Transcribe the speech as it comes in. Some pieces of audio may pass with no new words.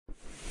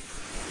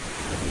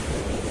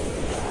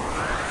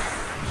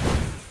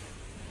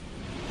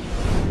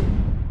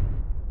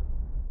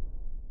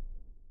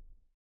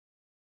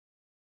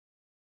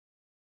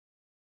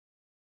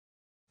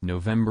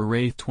November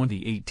 8,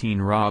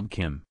 2018. Rob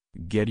Kim,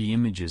 Getty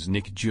Images.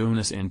 Nick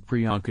Jonas and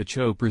Priyanka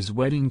Chopra's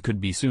wedding could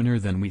be sooner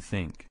than we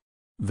think.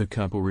 The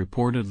couple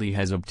reportedly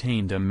has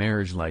obtained a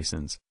marriage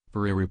license,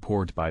 per a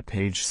report by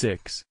Page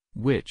 6,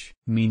 which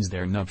means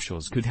their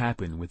nuptials could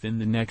happen within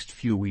the next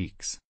few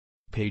weeks.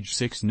 Page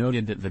 6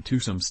 noted that the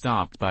twosome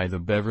stopped by the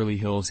Beverly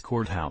Hills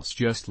courthouse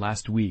just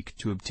last week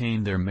to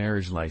obtain their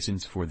marriage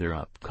license for their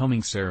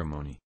upcoming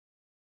ceremony.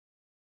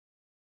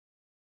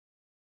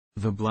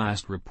 The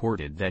Blast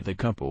reported that the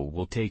couple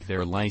will take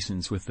their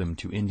license with them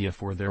to India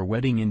for their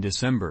wedding in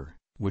December,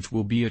 which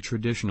will be a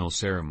traditional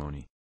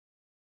ceremony.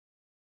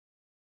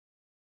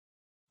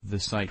 The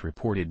site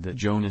reported that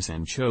Jonas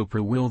and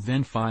Chopra will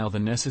then file the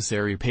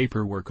necessary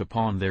paperwork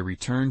upon their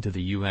return to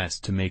the U.S.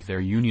 to make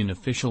their union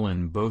official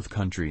in both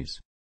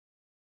countries.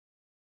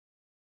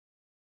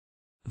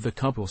 The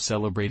couple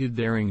celebrated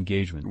their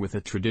engagement with a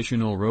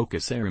traditional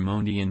Roka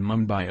ceremony in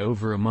Mumbai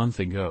over a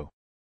month ago.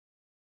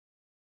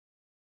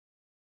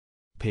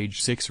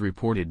 Page 6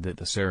 reported that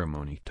the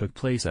ceremony took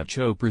place at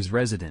Chopra's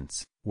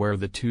residence, where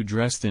the two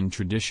dressed in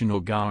traditional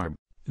garb.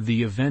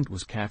 The event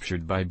was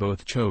captured by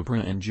both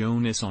Chopra and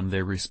Jonas on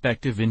their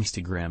respective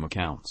Instagram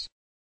accounts.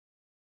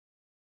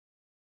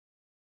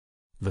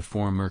 The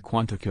former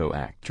Quantico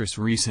actress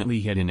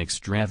recently had an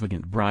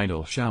extravagant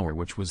bridal shower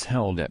which was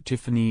held at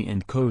Tiffany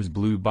 & Co.'s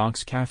Blue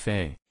Box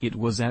Cafe. It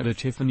was at a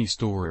Tiffany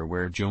store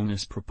where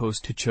Jonas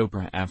proposed to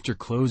Chopra after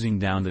closing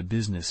down the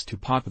business to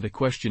pop the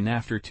question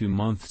after 2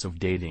 months of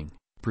dating,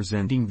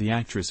 presenting the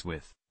actress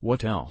with,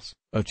 what else,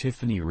 a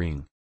Tiffany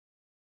ring.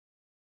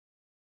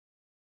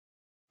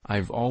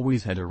 "I've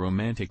always had a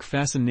romantic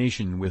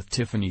fascination with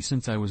Tiffany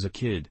since I was a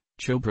kid,"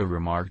 Chopra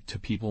remarked to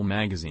People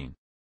magazine.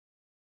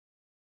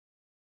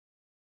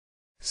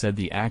 Said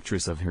the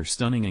actress of her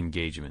stunning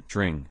engagement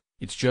ring,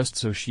 "It's just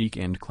so chic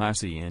and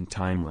classy and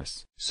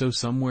timeless." "So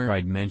somewhere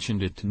I'd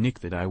mentioned it to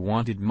Nick that I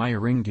wanted my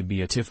ring to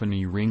be a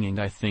Tiffany ring and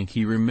I think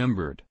he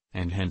remembered,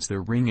 and hence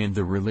the ring and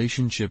the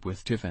relationship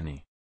with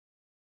Tiffany.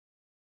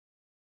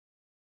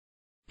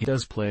 It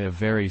does play a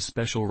very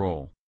special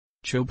role."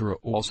 Chopra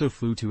also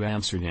flew to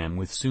Amsterdam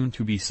with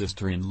soon-to-be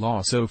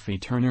sister-in-law Sophie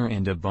Turner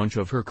and a bunch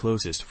of her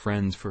closest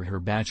friends for her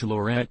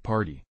bachelorette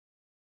party.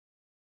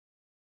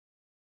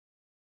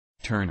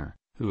 Turner,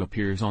 who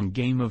appears on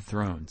Game of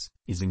Thrones,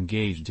 is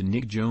engaged to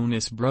Nick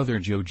Jonas' brother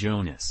Joe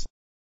Jonas.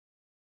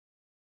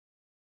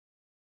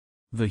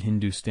 The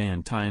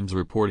Hindustan Times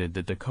reported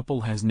that the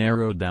couple has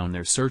narrowed down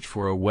their search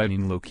for a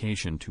wedding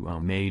location to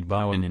Ahmed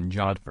Bhawan in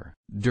Jodhpur.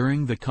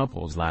 During the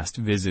couple's last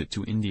visit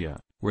to India,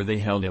 where they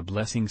held a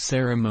blessing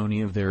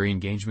ceremony of their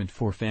engagement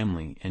for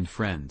family and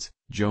friends,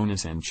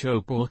 Jonas and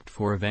Chopra looked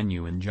for a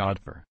venue in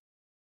Jodhpur.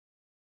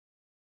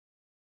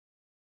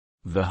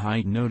 The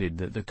Height noted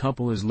that the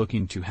couple is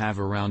looking to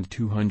have around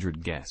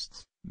 200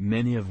 guests,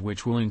 many of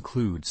which will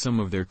include some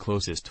of their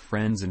closest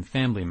friends and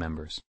family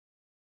members.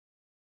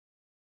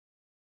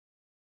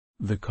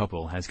 The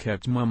couple has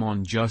kept mum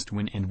on just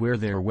when and where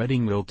their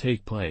wedding will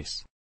take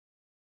place.